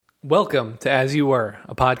Welcome to As You Were,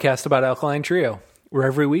 a podcast about Alkaline Trio, where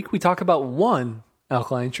every week we talk about one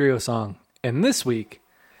Alkaline Trio song. And this week,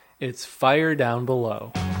 it's Fire Down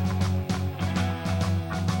Below.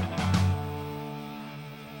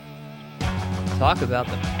 Talk about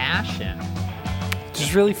the passion.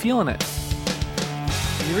 Just really feeling it.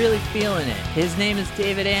 You're really feeling it. His name is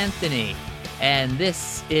David Anthony, and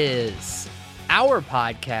this is our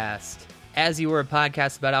podcast, As You Were, a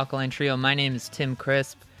podcast about Alkaline Trio. My name is Tim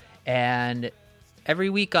Crisp. And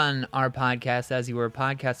every week on our podcast, As You Were, a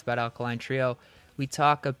podcast about Alkaline Trio, we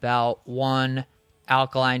talk about one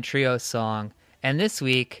Alkaline Trio song. And this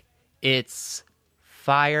week, it's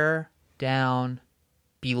Fire Down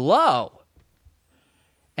Below.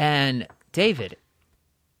 And David,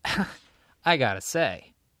 I gotta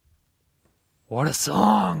say, what a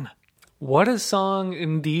song. What a song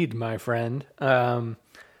indeed, my friend.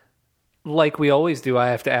 Like we always do, I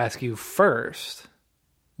have to ask you first,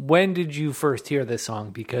 when did you first hear this song?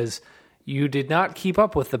 Because you did not keep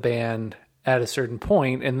up with the band at a certain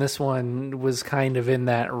point, and this one was kind of in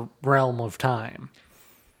that realm of time.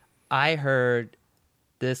 I heard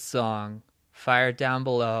this song, Fire Down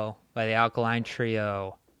Below, by the Alkaline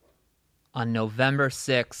Trio, on November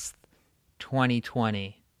 6th,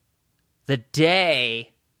 2020. The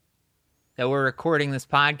day that we're recording this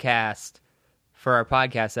podcast for our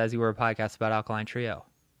podcast, As You Were, a podcast about Alkaline Trio.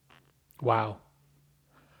 Wow.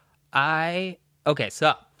 Okay,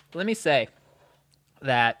 so let me say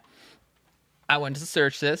that I went to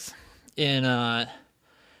search this in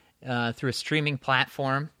through a streaming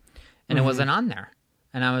platform, and it wasn't on there.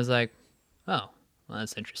 And I was like, oh, well,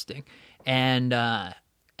 that's interesting. And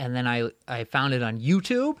then I found it on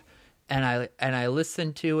YouTube, and I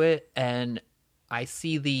listened to it, and I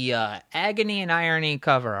see the Agony and Irony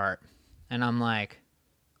cover art, and I'm like,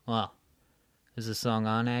 well, is this song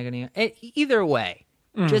on Agony? Either way.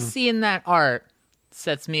 Just seeing that art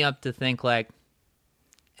sets me up to think like,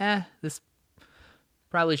 this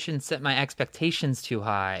probably shouldn't set my expectations too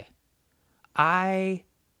high. I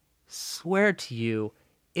swear to you,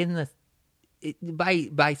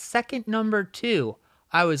 by second number 2,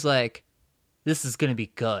 I was like, this is going to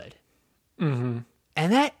be good. Mm-hmm.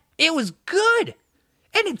 And it was good.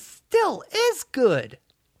 And it still is good.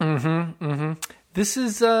 Mm-hmm. Mm-hmm. This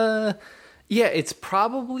is, yeah, it's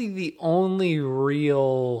probably the only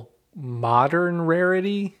real modern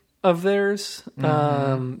rarity of theirs,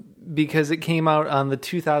 because it came out on the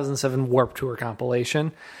 2007 Warped Tour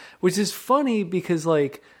compilation, which is funny because,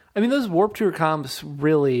 like, I mean, those Warped Tour comps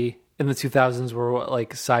really in the 2000s were what,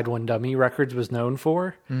 like, Side One Dummy Records was known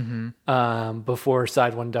for, before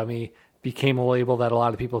Side One Dummy became a label that a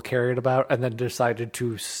lot of people cared about and then decided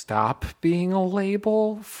to stop being a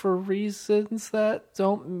label for reasons that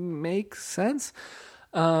don't make sense.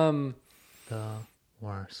 The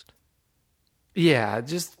worst. Yeah,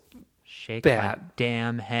 just Shake bad. my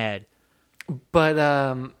damn head. But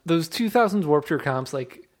those 2000s Warped Tour comps,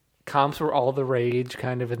 like, comps were all the rage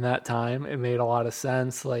kind of in that time. It made a lot of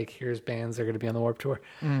sense. Like, here's bands that are going to be on the Warped Tour.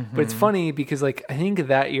 But it's funny because, like, I think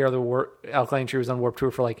that year Alkaline Trio was on Warped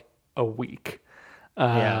Tour for, like, a week.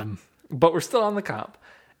 But we're still on the comp.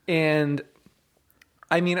 And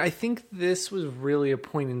I mean, I think this was really a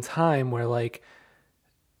point in time where, like,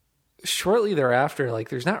 shortly thereafter, like,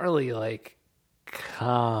 there's not really, like,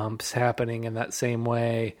 comps happening in that same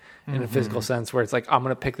way in a physical sense where it's like, I'm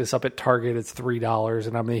going to pick this up at Target, it's $3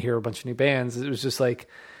 and I'm going to hear a bunch of new bands. It was just like,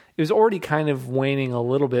 it was already kind of waning a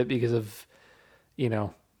little bit because of, you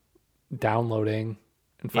know, downloading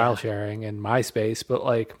and file sharing and MySpace. But,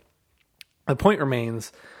 like, the point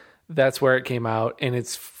remains, that's where it came out. And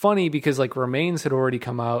it's funny because, like, Remains had already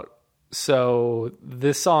come out. So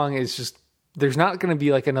this song is just, there's not going to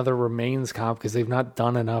be, like, another Remains comp because they've not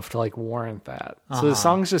done enough to, like, warrant that. So the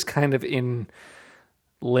song's just kind of in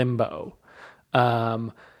limbo.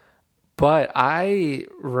 But I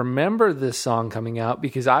remember this song coming out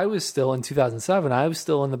because I was still, in 2007, I was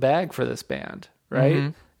still in the bag for this band,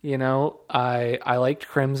 right? You know, I liked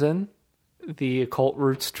Crimson. The Occult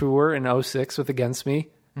Roots tour in 2006 with Against Me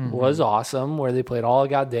was awesome, where they played All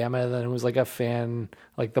Goddamn It, and then it was like a fan,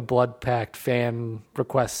 like the Blood Pact fan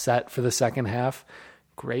request set for the second half.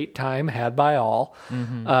 Great time had by all.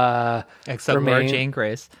 Except for Jane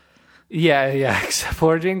Grace. Yeah, except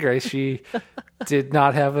for Jane Grace. She did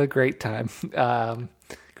not have a great time.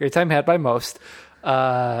 Great time had by most.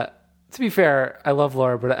 To be fair, I love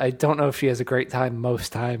Laura, but I don't know if she has a great time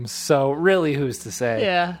most times. So really, who's to say?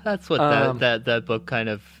 Yeah, that's what that book kind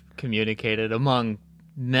of communicated, among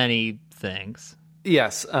many things.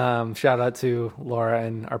 Yes. Shout out to Laura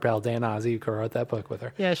and our pal Dan Ozzie, who co-wrote that book with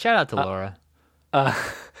her. Yeah, shout out to Laura.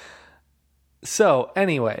 So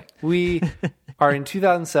anyway, we are in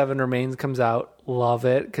 2007. Remains comes out. Love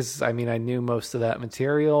it because I knew most of that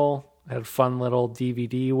material. I had a fun little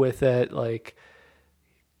DVD with it. Like,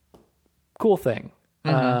 cool thing.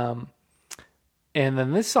 And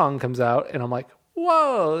then this song comes out, and I'm like,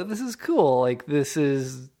 whoa, this is cool. Like, this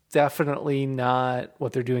is definitely not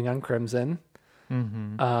what they're doing on Crimson.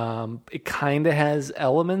 It kind of has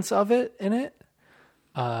elements of it in it,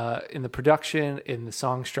 in the production, in the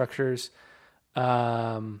song structures.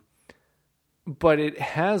 But it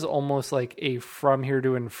has almost like a From Here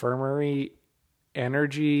to Infirmary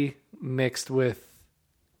energy mixed with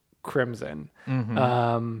Crimson.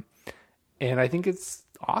 And I think it's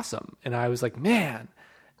awesome. And I was like, man,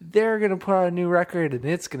 they're going to put out a new record and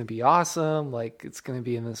it's going to be awesome. Like, it's going to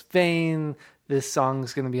be in this vein. This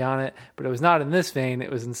song's going to be on it. But it was not in this vein. It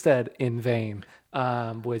was instead In Vain,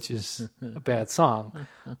 which is a bad song.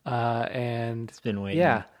 And it's been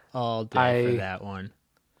waiting all day for that one.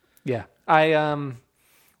 Yeah.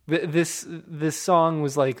 This song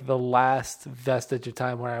was like the last vestige of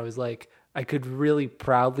time where I was like, I could really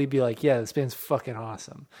proudly be like, yeah, this band's fucking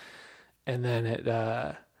awesome. And then it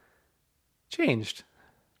changed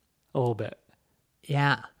a little bit.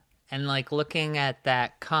 Yeah. And like looking at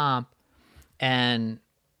that comp and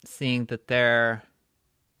seeing that they're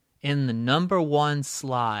in the number 1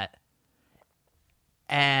 slot,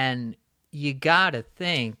 and you gotta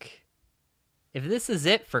think, if this is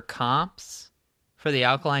it for comps for the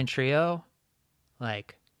Alkaline Trio,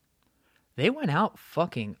 like, they went out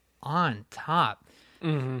fucking on top.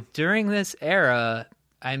 During this era,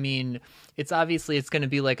 I mean, it's going to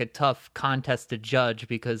be like a tough contest to judge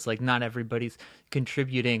because like not everybody's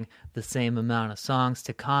contributing the same amount of songs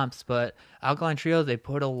to comps, but Alkaline Trio, they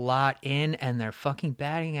put a lot in and their fucking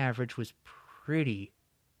batting average was pretty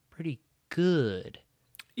good.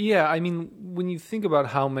 Yeah, I mean, when you think about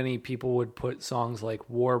how many people would put songs like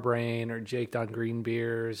Warbrain or Jake Don Green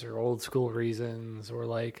Beers or Old School Reasons or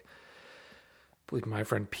like, I believe My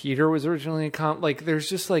Friend Peter was originally a comp. Like, there's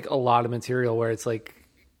just like a lot of material where it's like,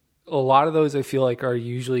 a lot of those I feel like are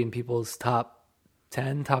usually in people's top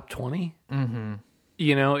 10, top 20.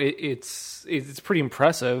 You know, it's pretty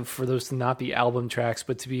impressive for those to not be album tracks,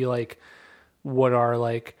 but to be like what are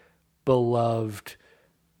like beloved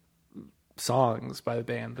songs by the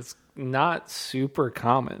band. That's not super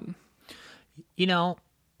common. You know,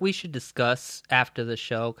 we should discuss after the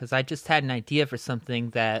show, because I just had an idea for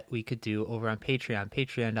something that we could do over on Patreon,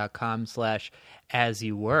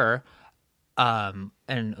 patreon.com/asyouwere.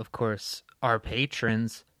 And of course, our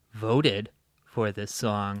patrons voted for this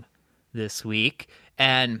song this week.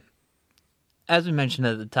 And as we mentioned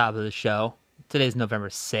at the top of the show, today's November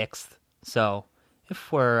 6th. So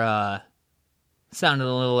if we're sounding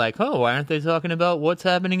a little like, oh, why aren't they talking about what's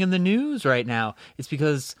happening in the news right now? It's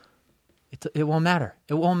because it won't matter.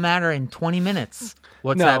 It won't matter in 20 minutes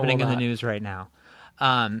what's happening in the news right now.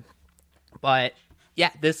 But yeah,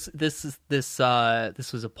 this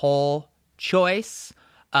was a poll choice,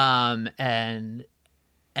 and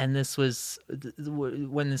this was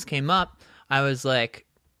when this came up, I was like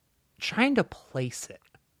trying to place it.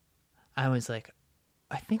 I was like,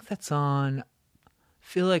 I think that's on. I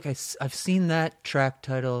feel like I've seen that track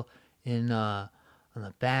title in on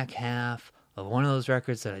the back half of one of those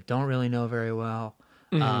records that I don't really know very well.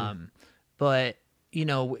 But you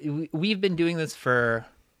know, we've been doing this for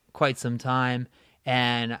quite some time.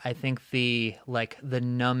 And I think the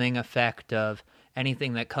numbing effect of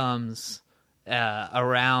anything that comes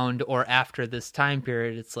around or after this time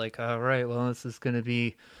period, it's like, all right, well, this is going to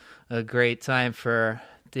be a great time for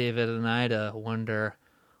David and I to wonder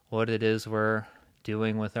what it is we're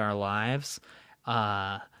doing with our lives,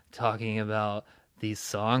 talking about these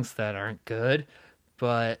songs that aren't good.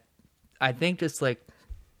 But I think just like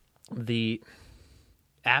the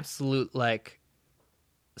absolute like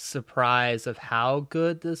surprise of how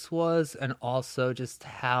good this was, and also just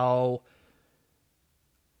how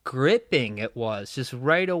gripping it was just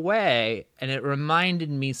right away. And it reminded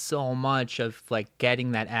me so much of like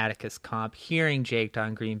getting that Atticus comp, hearing Jake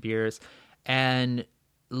Don Green Beers, and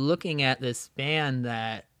looking at this band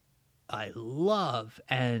that I love.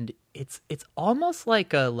 And it's almost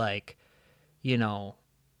like you know,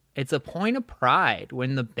 it's a point of pride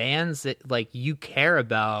when the bands that like you care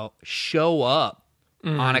about show up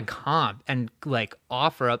on a comp and like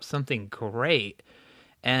offer up something great.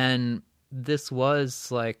 And this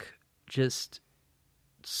was like just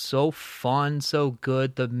so fun, so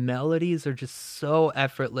good. The melodies are just so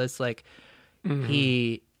effortless. Like when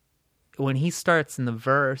he starts in the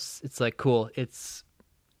verse, it's like cool. It's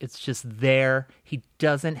just there. He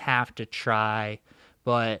doesn't have to try,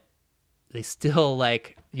 but they still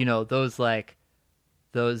like those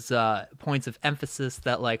points of emphasis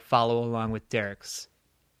that like follow along with Derek's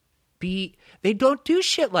beat. They don't do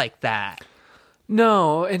shit like that.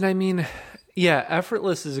 No, and I mean, yeah,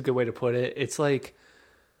 effortless is a good way to put it. It's like,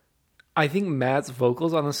 I think Matt's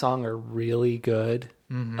vocals on the song are really good,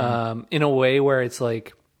 in a way where it's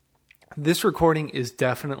like, this recording is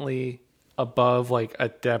definitely above like a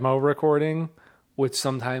demo recording, which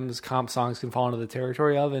sometimes comp songs can fall into the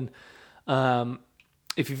territory of. And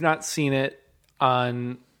if you've not seen it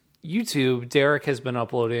on YouTube, Derek has been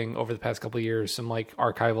uploading over the past couple of years some like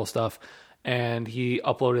archival stuff, and he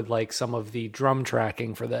uploaded like some of the drum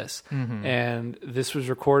tracking for this. And this was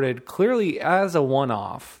recorded clearly as a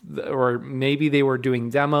one-off, or maybe they were doing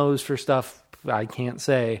demos for stuff, I can't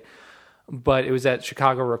say, but it was at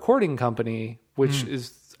Chicago Recording Company, which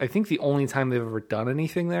is, I think, the only time they've ever done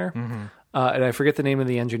anything there. And I forget the name of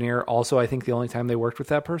the engineer. Also, I think the only time they worked with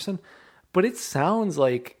that person. But it sounds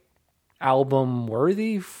like album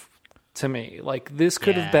worthy to me. Like, this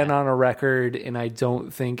could have been on a record, and I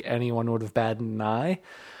don't think anyone would have batted an eye.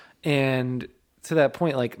 And to that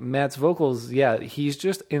point, like, Matt's vocals, he's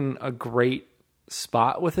just in a great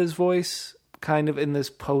spot with his voice, kind of in this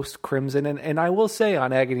post Crimson. And I will say,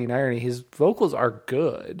 on Agony and Irony, his vocals are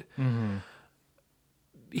good.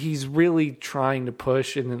 He's really trying to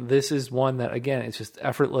push, and this is one that, again, it's just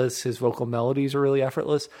effortless. His vocal melodies are really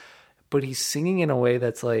effortless, but he's singing in a way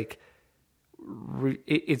that's like,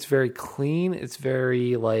 it's very clean. It's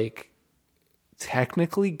very like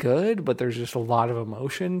technically good, but there's just a lot of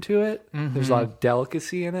emotion to it. There's a lot of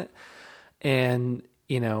delicacy in it. And,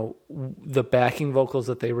 the backing vocals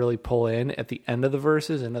that they really pull in at the end of the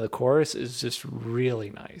verses, into the chorus, is just really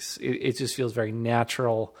nice. It just feels very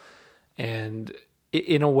natural, and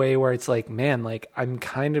in a way where it's like, man, like, I'm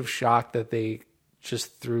kind of shocked that they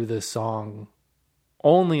just threw this song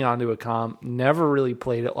only onto a comp, never really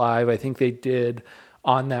played it live. I think they did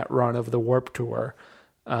on that run of the Warped Tour.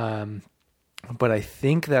 But I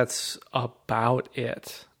think that's about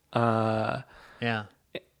it. Yeah.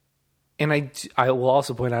 And I will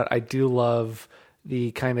also point out, I do love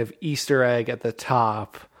the kind of Easter egg at the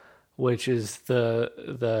top, which is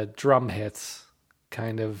the drum hits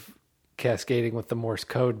kind of cascading with the Morse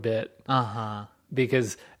code bit.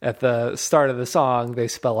 Because at the start of the song, they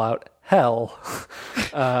spell out hell.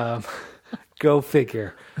 Go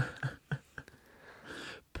figure.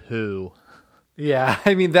 Poo. Yeah,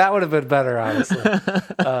 I mean, that would have been better, honestly.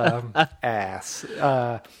 Ass.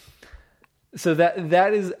 So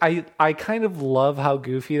that is, I kind of love how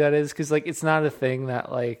goofy that is, because like, it's not a thing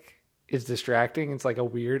that like is distracting. It's like a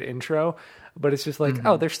weird intro, but it's just like,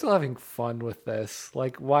 oh, they're still having fun with this.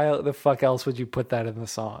 Like, why the fuck else would you put that in the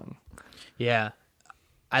song? Yeah.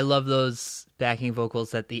 I love those backing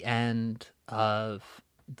vocals at the end of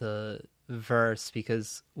the verse,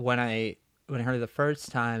 because when I heard it the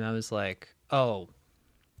first time, I was like, oh,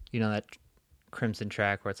 that Crimson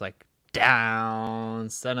track where it's like down,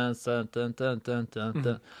 dun, dun, dun, dun,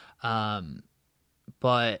 dun, dun.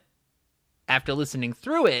 But after listening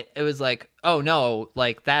through it, it was like, oh no,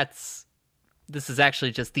 like this is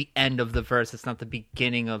actually just the end of the verse. It's not the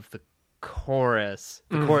beginning of the chorus.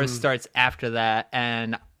 The chorus starts after that,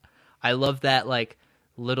 and I love that like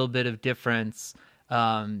little bit of difference,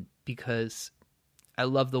 because I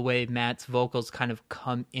love the way Matt's vocals kind of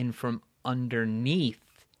come in from underneath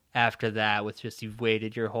after that, with just, you've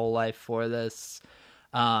waited your whole life for this.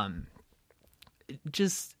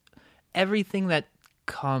 Just everything that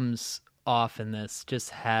comes off in this just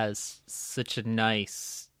has such a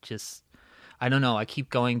nice, just, I don't know, I keep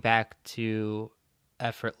going back to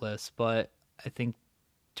Effortless, but I think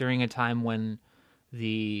during a time when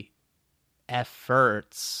the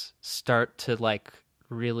efforts start to like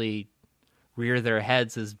really rear their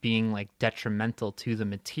heads as being like detrimental to the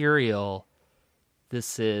material,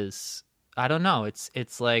 this is, I don't know, it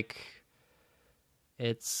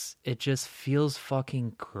just feels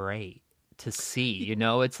fucking great to see,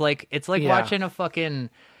 it's like watching a fucking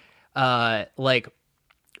like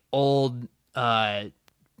old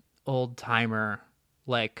timer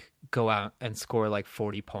like go out and score like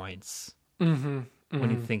 40 points when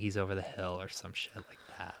you think he's over the hill or some shit like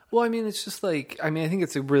that. Well, I mean, it's just like, I think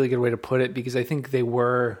it's a really good way to put it, because I think they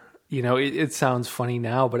were, it sounds funny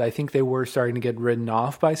now, but I think they were starting to get ridden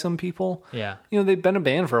off by some people. Yeah. They've been a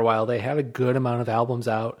band for a while. They had a good amount of albums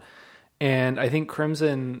out. And I think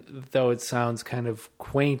Crimson, though it sounds kind of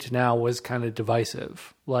quaint now, was kind of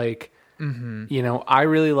divisive. Like, I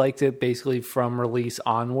really liked it basically from release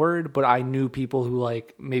onward, but I knew people who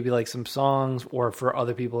like maybe like some songs, or for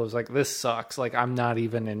other people it was like, this sucks. Like, I'm not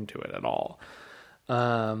even into it at all.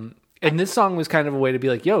 And this song was kind of a way to be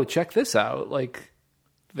like, yo, check this out. Like,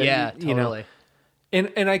 Yeah, You know, totally.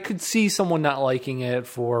 and I could see someone not liking it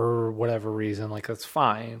for whatever reason. Like, that's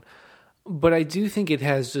fine. But I do think it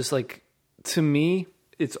has just, like, to me,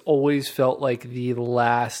 it's always felt like the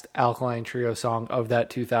last Alkaline Trio song of that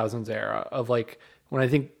 2000s era. Of, like, when I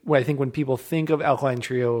think when people think of Alkaline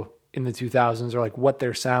Trio in the 2000s, or like what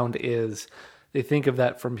their sound is, they think of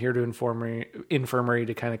that From Here to Infirmary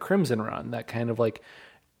to kind of Crimson Run, that kind of like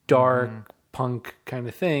dark punk kind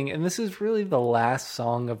of thing. And this is really the last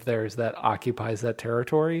song of theirs that occupies that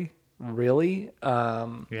territory, really.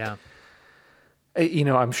 Yeah. You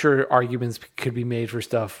know, I'm sure arguments could be made for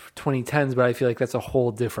stuff 2010s, but I feel like that's a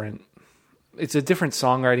whole different, it's a different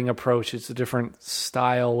songwriting approach. It's a different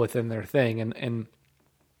style within their thing. And,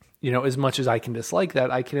 you know, as much as I can dislike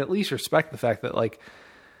that, I can at least respect the fact that, like,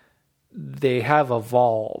 they have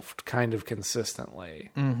evolved kind of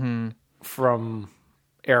consistently from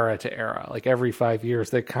era to era. Like, every 5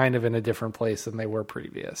 years, they're kind of in a different place than they were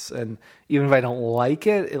previous. And even if I don't like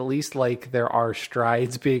it, at least, like, there are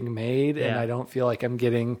strides being made, and I don't feel like I'm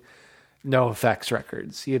getting No Effects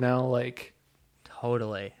records, you know? Like,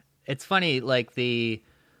 Totally. It's funny, like, the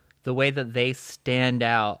way that they stand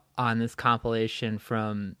out on this compilation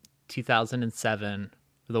from 2007,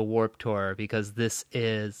 the Warped Tour, because this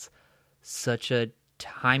is such a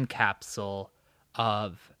time capsule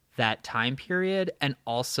of that time period, and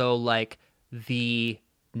also like the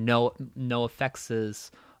no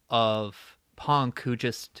effects of punk who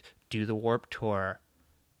just do the Warped Tour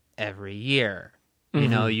every year. You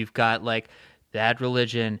know, you've got like Bad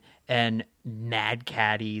Religion and Mad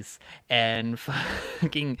Caddies and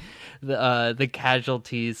fucking the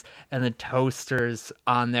Casualties and the Toasters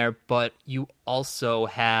on there, but you also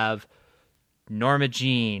have Norma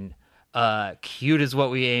Jean, Cute Is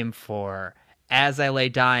What We Aim For, As I Lay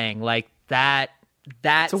Dying, like that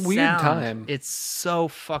it's a weird time. It's so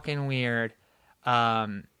fucking weird.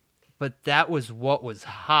 But that was what was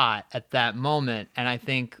hot at that moment, and I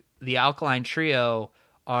think the Alkaline Trio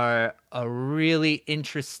are a really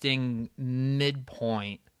interesting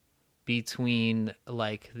midpoint between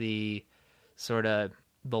like the sort of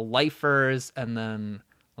the lifers and then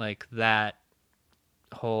like that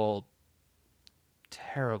whole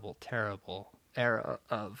terrible era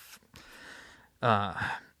of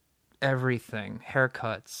everything,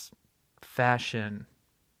 haircuts, fashion,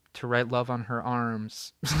 To Write Love on Her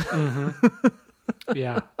Arms.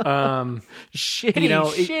 Yeah.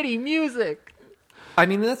 Shitty music. I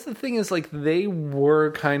mean, that's the thing, is like they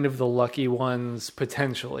were kind of the lucky ones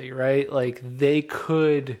potentially, right? Like they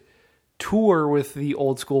could tour with the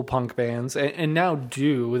old school punk bands and now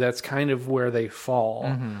do. That's kind of where they fall.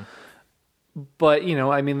 But, you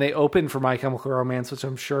know, I mean, they opened for My Chemical Romance, which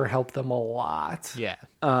I'm sure helped them a lot. Yeah.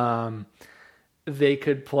 They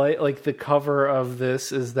could play, like, the cover of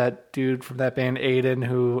this is that dude from that band, Aiden,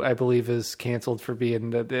 who I believe is canceled for being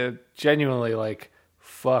the genuinely, like,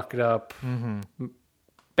 fucked up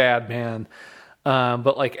bad man.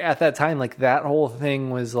 But, like, at that time, like, that whole thing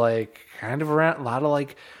was, like, kind of around a lot of,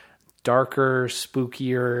 like, darker,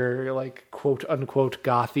 spookier, like, quote unquote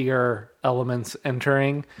gothier elements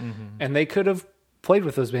entering. And they could have played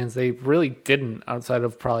with those bands. They really didn't, outside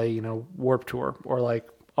of probably, you know, Warped Tour or like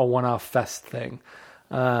a one-off fest thing.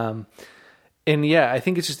 And yeah, I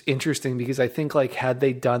think it's just interesting because I think like had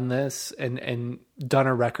they done this and done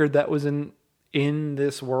a record that was in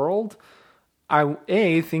this world,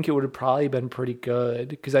 I think it would have probably been pretty good,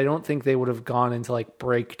 because I don't think they would have gone into like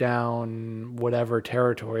breakdown whatever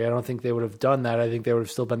territory. I don't think they would have done that. I think they would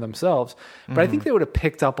have still been themselves. But I think they would have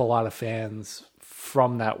picked up a lot of fans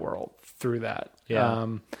from that world through that. Yeah.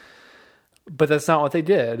 But that's not what they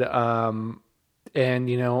did. And,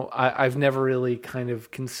 you know, I've never really kind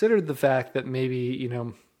of considered the fact that maybe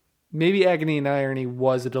Agony and Irony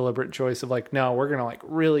was a deliberate choice of like, no, we're going to like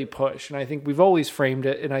really push. And I think we've always framed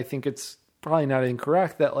it, and I think it's probably not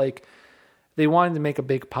incorrect, that like they wanted to make a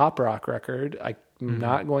big pop rock record. I'm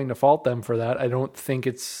not going to fault them for that. I don't think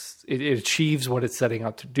it achieves what it's setting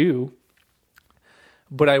out to do.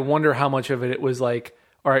 But I wonder how much of it was like,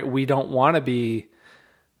 all right, we don't want to be,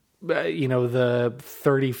 you know, the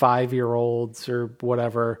 35-year-olds or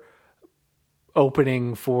whatever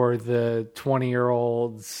opening for the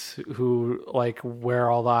 20-year-olds who like wear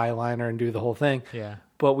all the eyeliner and do the whole thing. Yeah.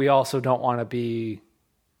 But we also don't want to be,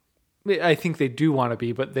 I think they do want to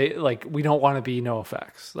be, but they like, we don't want to be No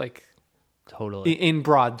Effects, like Totally. in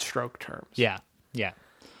broad stroke terms. Yeah. Yeah.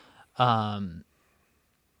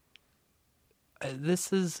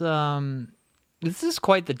 This is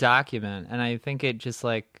quite the document, and I think it just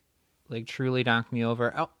like truly knocked me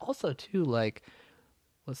over. Also too, like,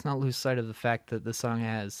 let's not lose sight of the fact that the song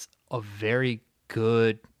has a very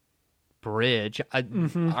good bridge.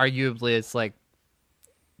 Arguably, it's like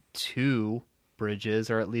two bridges,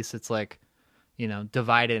 or at least it's like, you know,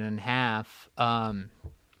 divided in half.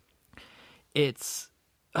 It's,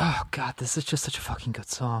 oh God, this is just such a fucking good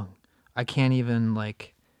song. I can't even,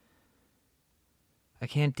 like, I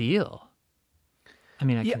can't deal. I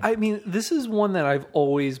mean, I mean, this is one that I've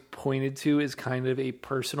always pointed to as kind of a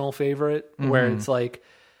personal favorite, where it's like,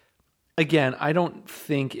 again, I don't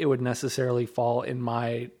think it would necessarily fall in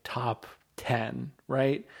my top 10,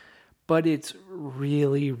 right? But it's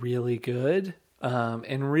really, really good,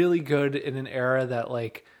 and really good in an era that,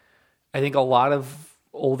 like, I think a lot of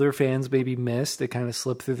older fans maybe missed. It kind of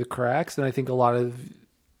slipped through the cracks, and I think a lot of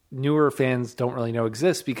newer fans don't really know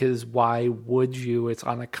exists, because why would you? It's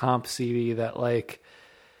on a comp CD that, like,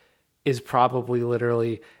 is probably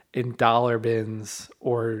literally in dollar bins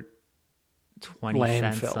or 20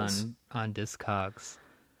 landfills. cents on Discogs.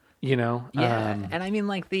 You know? Yeah, and I mean,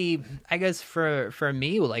 like, I guess for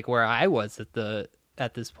me, like, where I was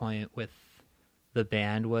at this point with the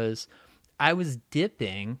band was, I was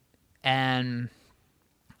dipping, and,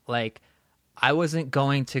 like, I wasn't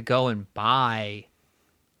going to go and buy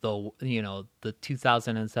the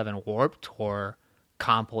 2007 Warped Tour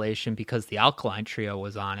compilation because the Alkaline Trio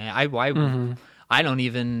was on it. I don't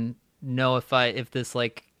even know if this,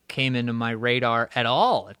 like, came into my radar at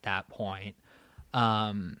all at that point.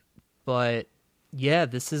 But yeah,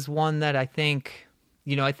 this is one that I think,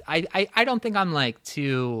 you know, I don't think I'm, like,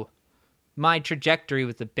 too, my trajectory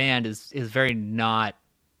with the band is very not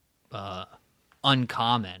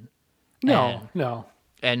uncommon. No.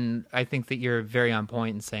 And I think that you're very on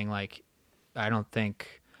point in saying, like, I don't think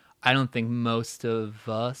most of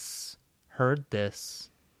us heard this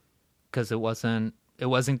because it wasn't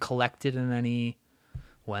collected in any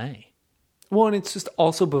way. Well, and it's just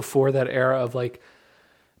also before that era of, like,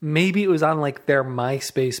 maybe it was on, like, their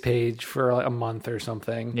MySpace page for, like, a month or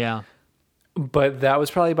something. Yeah. But that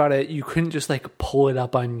was probably about it. You couldn't just, like, pull it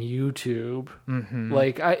up on YouTube.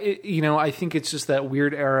 Like, I think it's just that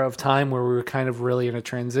weird era of time where we were kind of really in a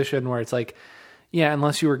transition where it's like, yeah,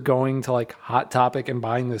 unless you were going to, like, Hot Topic and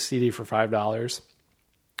buying the CD for $5,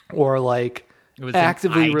 or, like, it was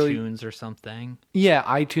actively in really iTunes or something. Yeah,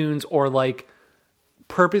 iTunes, or, like,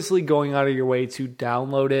 purposely going out of your way to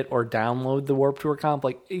download it or download the Warped Tour comp.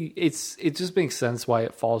 Like, it just makes sense why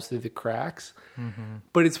it falls through the cracks.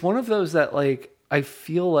 But it's one of those that, like, I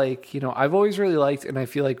feel like, you know, I've always really liked, and I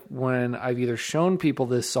feel like when I've either shown people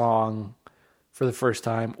this song for the first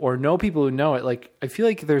time or know people who know it, like, I feel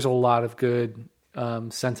like there's a lot of good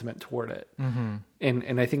sentiment toward it.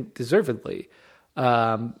 And I think deservedly.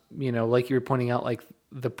 You know, like you were pointing out, like,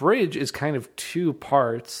 the bridge is kind of two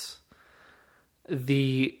parts.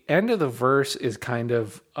 The end of the verse is kind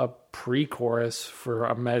of a pre-chorus for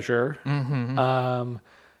a measure.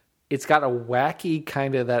 It's got a wacky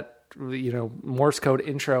kind of that, you know, Morse code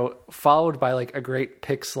intro followed by, like, a great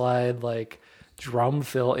pick slide, like, drum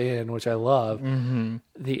fill in, which I love.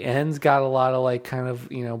 The end's got a lot of, like, kind of,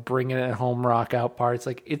 you know, bringing it home rock out parts.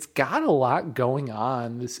 Like, it's got a lot going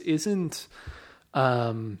on. This isn't,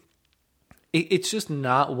 it's just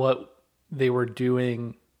not what they were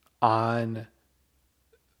doing on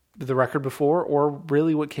the record before, or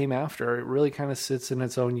really what came after. It really kind of sits in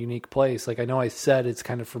its own unique place. Like, I know I said it's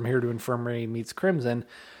kind of From Here to Infirmary meets Crimson,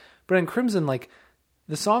 but in Crimson, like,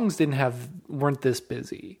 the songs weren't this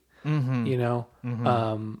busy. You know?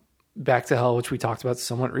 Back to Hell, which we talked about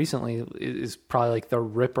somewhat recently, is probably, like, the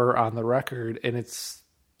ripper on the record, and it's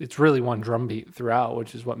really one drum beat throughout,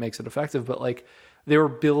 which is what makes it effective. But, like, they were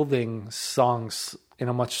building songs in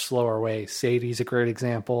a much slower way. Sadie's a great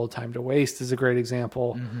example. Time to Waste is a great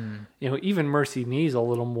example. You know, even Mercy Knee's a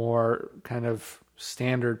little more kind of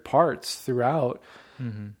standard parts throughout.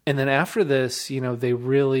 And then after this, you know, they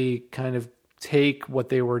really kind of take what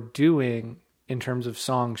they were doing in terms of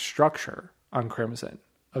song structure on Crimson,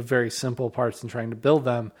 of very simple parts and trying to build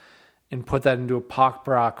them, and put that into a pop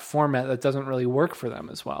rock format that doesn't really work for them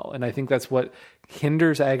as well. And I think that's what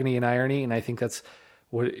hinders Agony and Irony, and I think that's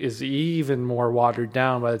what is even more watered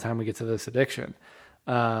down by the time we get to This Addiction.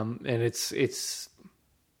 And it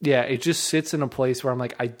just sits in a place where I'm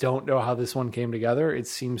like, I don't know how this one came together. It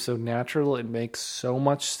seems so natural. It makes so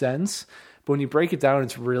much sense. But when you break it down,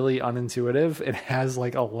 it's really unintuitive. It has,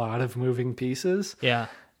 like, a lot of moving pieces. Yeah.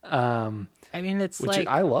 I mean, it's which like,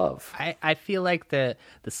 I love. I feel like the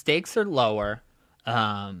stakes are lower,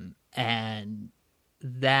 and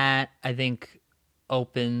that, I think,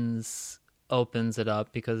 opens it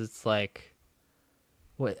up, because it's like,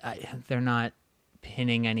 they're not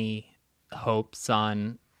pinning any hopes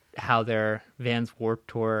on how their Vans Warped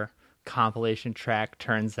Tour compilation track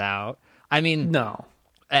turns out. I mean, no.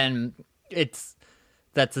 And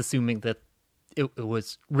that's assuming that it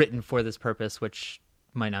was written for this purpose, which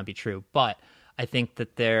might not be true. But I think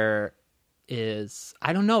that there is,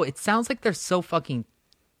 I don't know, it sounds like they're so fucking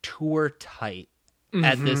tour tight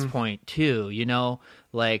at this point too, you know,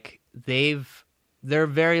 like they're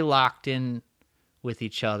very locked in with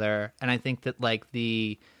each other. And I think that like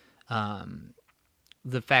the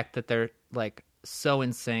fact that they're like so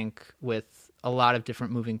in sync with a lot of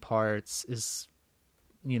different moving parts is,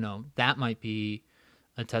 you know, that might be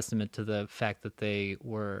a testament to the fact that they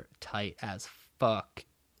were tight as fuck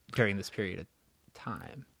during this period of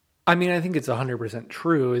time. I mean, I think it's 100%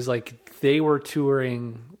 true. Is like they were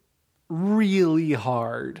touring really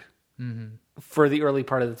hard for the early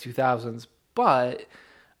part of the 2000s, but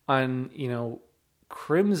on, you know,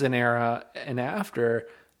 Crimson era and after,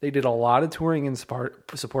 they did a lot of touring in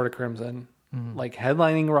support of Crimson, like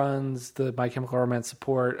headlining runs, the My Chemical Romance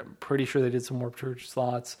support. I'm pretty sure they did some Warped Tour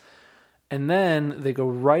slots, and then they go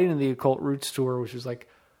right into the Occult Roots tour, which is like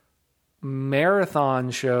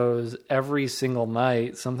marathon shows every single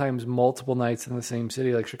night, sometimes multiple nights in the same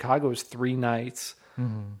city. Like Chicago was 3 nights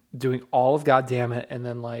doing all of Goddamn It, and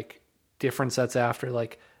then like different sets after.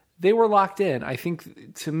 Like they were locked in. I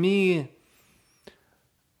think, to me,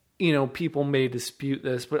 you know, people may dispute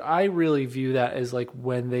this, but I really view that as like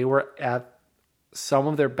when they were at some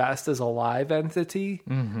of their best as a live entity,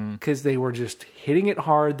 because they were just hitting it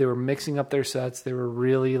hard. They were mixing up their sets. They were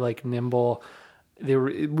really like nimble. It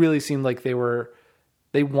really seemed like they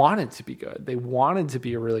wanted to be good. They wanted to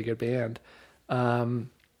be a really good band.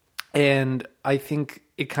 And I think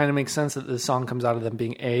it kind of makes sense that this song comes out of them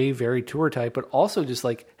being very tour type, but also just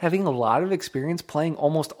like having a lot of experience playing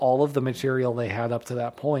almost all of the material they had up to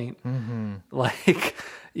that point. Like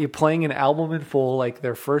you playing an album in full, like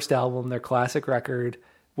their first album, their classic record,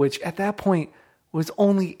 which at that point was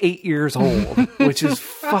only 8 years old, which is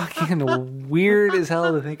fucking weird as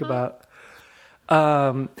hell to think about.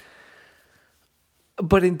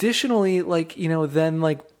 But additionally, like, you know, then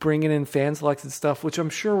like bringing in fan selected stuff, which I'm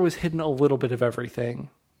sure was hidden a little bit of everything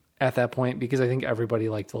at that point, because I think everybody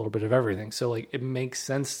liked a little bit of everything. So like, it makes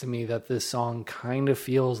sense to me that this song kind of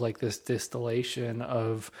feels like this distillation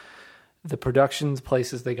of the productions,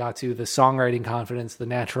 places they got to, the songwriting confidence, the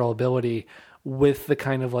natural ability, with the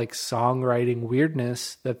kind of like songwriting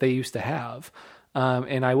weirdness that they used to have.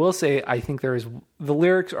 And I will say, I think the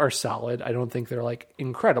lyrics are solid. I don't think they're like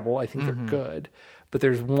incredible. I think they're good. But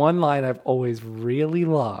there's one line I've always really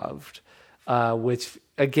loved, which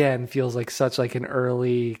again feels like such like an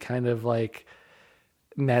early kind of like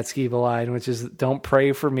Matt Skiba line, which is, "Don't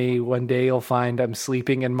pray for me. One day you'll find I'm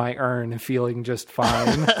sleeping in my urn and feeling just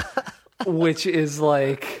fine," which is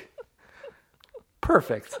like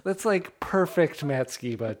perfect. That's like perfect Matt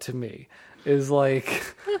Skiba to me. Is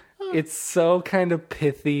like, it's so kind of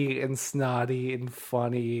pithy and snotty and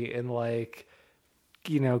funny and like,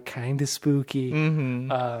 you know, kind of spooky.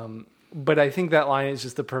 But I think that line is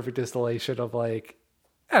just the perfect distillation of like,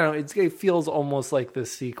 I don't know, it feels almost like the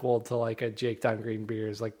sequel to like a Jake Don Green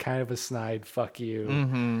Beers, like kind of a snide fuck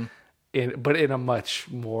you, but in a much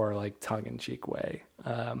more like tongue-in-cheek way.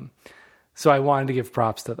 So I wanted to give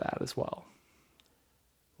props to that as well.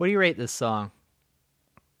 What do you rate this song?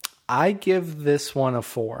 I give this one a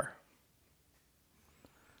 4.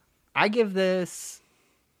 I give this,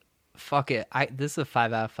 fuck it, this is a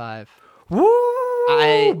 5 out of 5.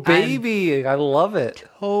 Woo, baby, I love it.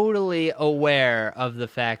 Totally aware of the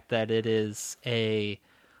fact that it is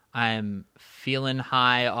I'm feeling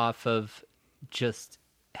high off of just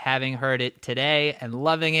having heard it today and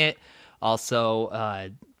loving it. Also,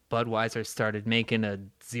 Budweiser started making a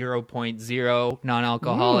 0.0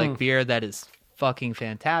 non-alcoholic beer that is fucking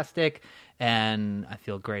fantastic, and I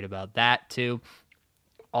feel great about that too.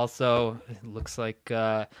 Also, it looks like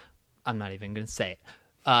I'm not even going to say it.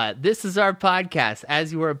 This is our podcast,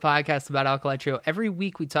 As You Were, a podcast about Alkaline Trio. Every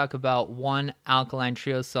week we talk about one Alkaline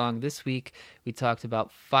Trio song. This week we talked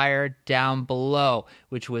about Fire Down Below,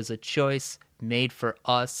 which was a choice made for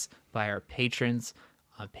us by our patrons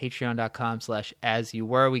on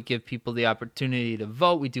patreon.com/asyouwere. We give people the opportunity to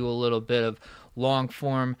vote. We do a little bit of long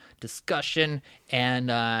form discussion, and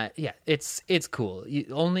yeah, it's cool.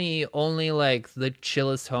 Only like the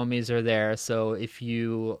chillest homies are there. So if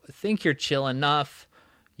you think you're chill enough,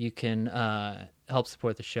 you can help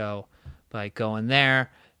support the show by going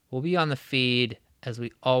there. We'll be on the feed, as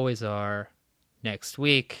we always are, next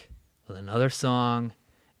week with another song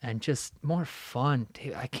and just more fun.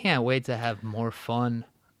 I can't wait to have more fun.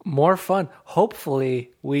 More fun. Hopefully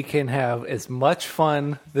we can have as much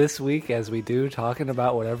fun this week as we do talking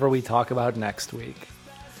about whatever we talk about next week.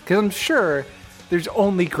 Because I'm sure there's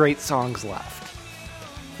only great songs left.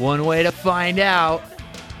 one way to find out.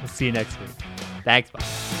 We'll see you next week. Thanks, bye.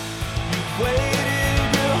 Wait